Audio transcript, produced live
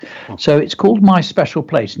So it's called My Special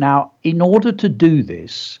Place. Now, in order to do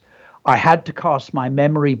this, I had to cast my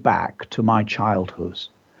memory back to my childhood.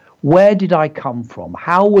 Where did I come from?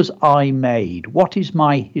 How was I made? What is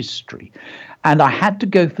my history? And I had to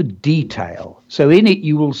go for detail. So in it,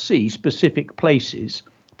 you will see specific places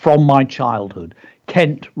from my childhood.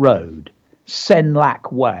 Kent Road,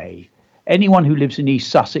 Senlac Way. Anyone who lives in East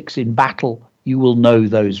Sussex in Battle, you will know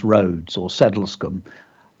those roads, or Sedlescombe.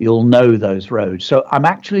 You'll know those roads. So I'm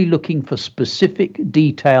actually looking for specific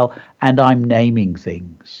detail and I'm naming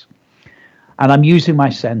things. And I'm using my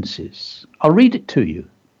senses. I'll read it to you.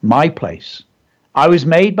 My place. I was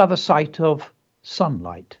made by the sight of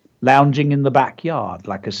sunlight, lounging in the backyard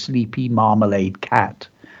like a sleepy marmalade cat.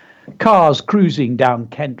 Cars cruising down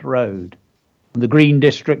Kent Road, and the Green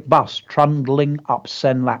District bus trundling up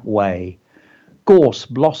Senlac Way. Gorse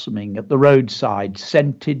blossoming at the roadside,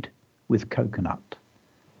 scented with coconut.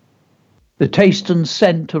 The taste and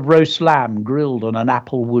scent of roast lamb grilled on an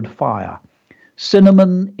applewood fire.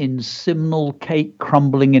 Cinnamon in simnel cake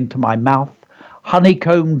crumbling into my mouth.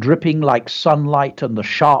 Honeycomb dripping like sunlight and the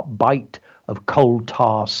sharp bite of coal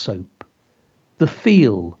tar soap. The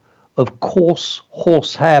feel of coarse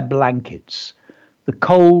horsehair blankets. The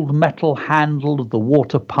cold metal handle of the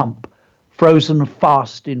water pump, frozen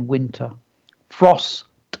fast in winter. Frost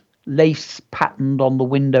lace patterned on the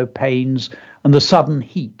window panes and the sudden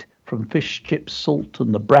heat from fish chip salt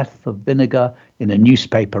and the breath of vinegar in a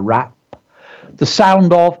newspaper wrap. The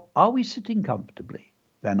sound of, are we sitting comfortably?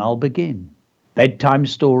 Then I'll begin. Bedtime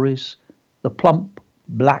stories, the plump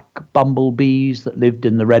black bumblebees that lived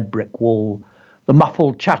in the red brick wall, the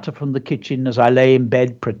muffled chatter from the kitchen as I lay in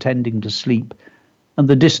bed pretending to sleep, and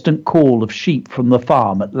the distant call of sheep from the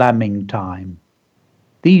farm at lambing time.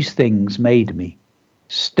 These things made me,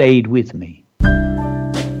 stayed with me.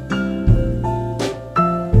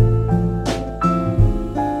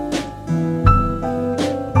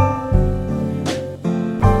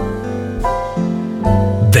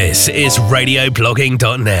 This is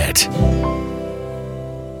radioblogging.net.